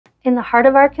In the heart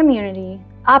of our community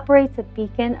operates a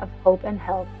beacon of hope and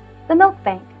health, the Milk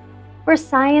Bank, where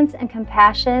science and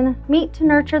compassion meet to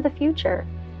nurture the future.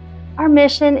 Our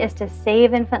mission is to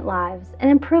save infant lives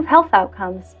and improve health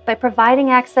outcomes by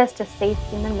providing access to safe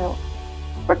human milk.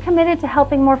 We're committed to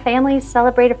helping more families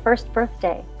celebrate a first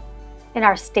birthday. In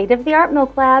our state-of-the-art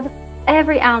milk lab,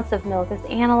 every ounce of milk is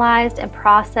analyzed and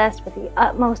processed with the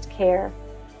utmost care,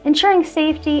 ensuring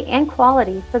safety and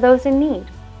quality for those in need.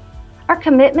 Our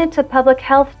commitment to public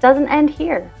health doesn't end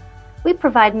here. We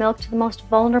provide milk to the most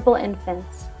vulnerable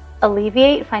infants,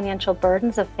 alleviate financial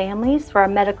burdens of families through our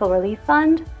Medical Relief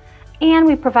Fund, and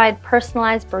we provide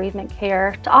personalized bereavement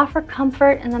care to offer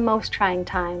comfort in the most trying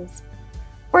times.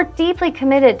 We're deeply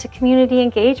committed to community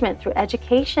engagement through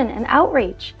education and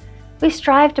outreach. We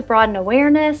strive to broaden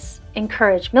awareness,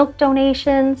 encourage milk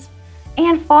donations,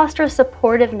 and foster a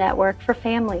supportive network for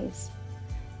families.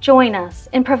 Join us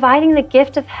in providing the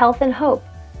gift of health and hope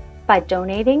by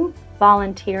donating,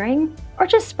 volunteering, or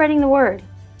just spreading the word.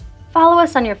 Follow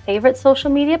us on your favorite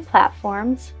social media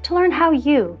platforms to learn how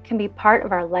you can be part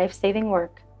of our life-saving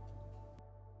work.